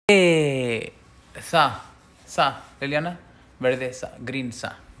Sa. Liliana. Verde sa. Green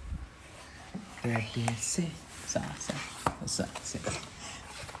sa. Verde se. Sa. Se.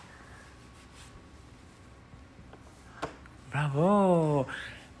 Bravo.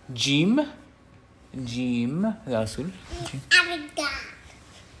 Jim. Azul.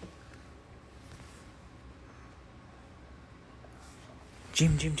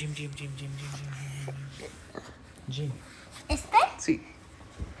 Jim. ¿Este? Sí.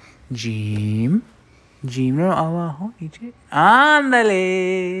 Jim no abajo, नीचे.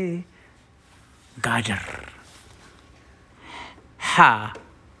 Ándale. Gajar. Ha.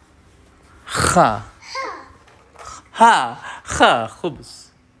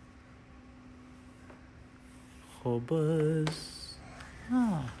 Khubz.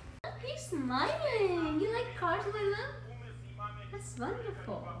 He's smiling. You like cars, my love? That's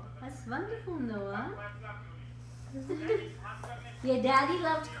wonderful. That's wonderful, Noah. Your daddy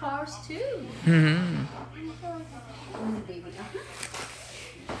loved cars too. Mm-hmm. The baby.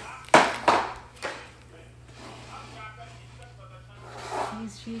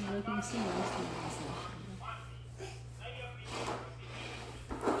 She's looking so nicely.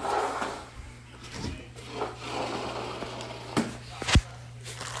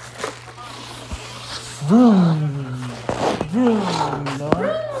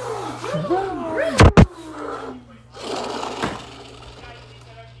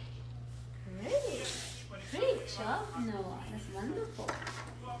 Great job, Noah. That's wonderful.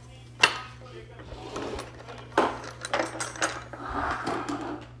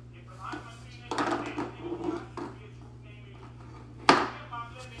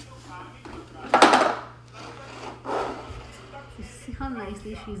 See how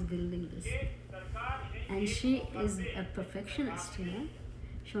nicely she's building this. And she is a perfectionist, you know.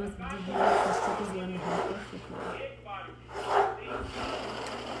 She wants to do the stickers on the head perfectly.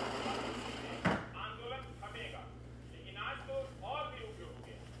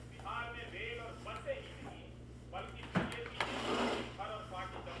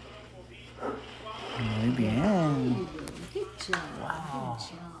 Muy bien. Good job. Wow. Good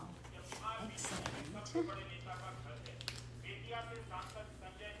job. Excellent.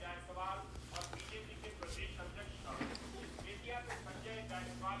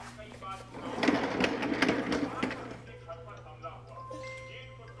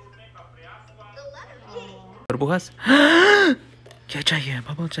 बुखास क्या चाहिए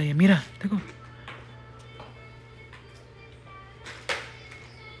bubble चाहिए मीरा देखो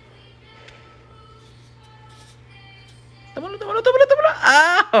tómalo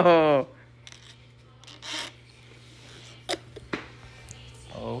 ¡ah!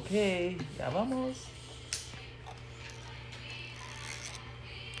 Okay, ya vamos.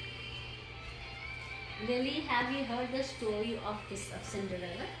 Lily, have you heard the story of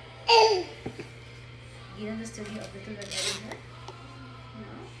Cinderella? You know the story of Little Red Riding Hood?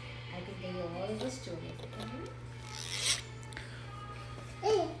 No? I can tell you all the story.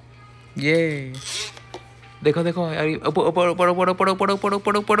 ये देखो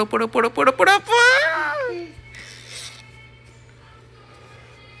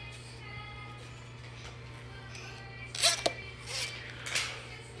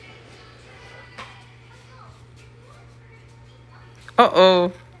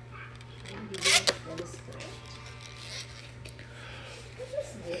Uh-oh.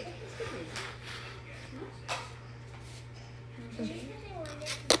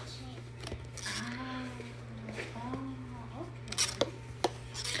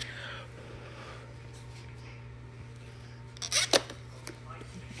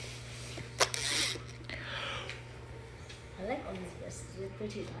 I like all these dresses. They're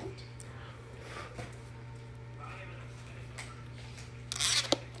pretty, right?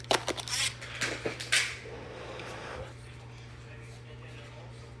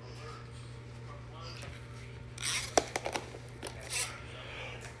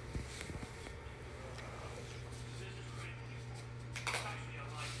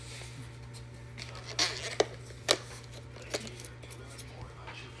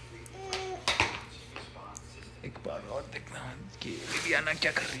 एक बार और देखना कि Liliana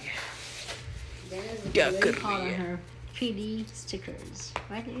क्या कर रही है क्या कर रही है 3D stickers,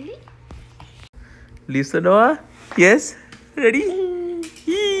 right, Lily? Listen, Noah. Yes. Ready?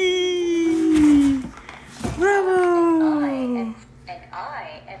 Bravo. And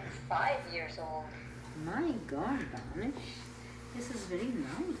I am 5 years old. My God, Danish. This is very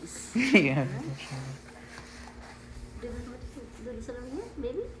nice. Yeah. Do this one over here,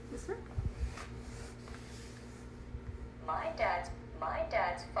 maybe? This one? My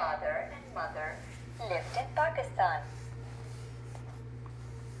dad's father and mother lived in Pakistan.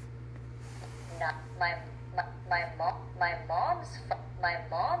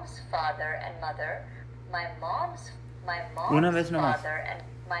 mom's father and mother. My mom's Una vez nomás. father and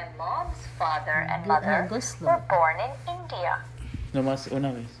my mom's father and mother were born in India. Nomás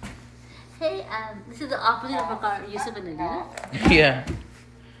una vez. Hey, this is the opposite of our Yusuf and Liliana. Yeah.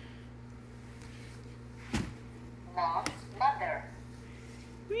 Mom's mother.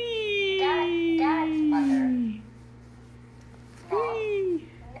 Dad's mother. Mom's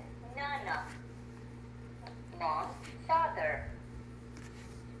Nana. Mom's father.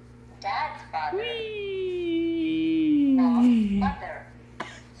 Dad's father. Mom's mother.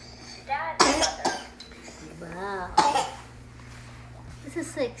 Dad's mother. Wow. This is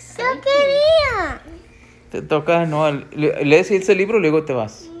so exciting. Te toca, no, lees ese libro y luego te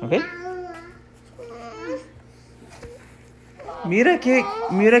vas, ¿ok? Mira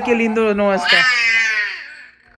qué lindo no está.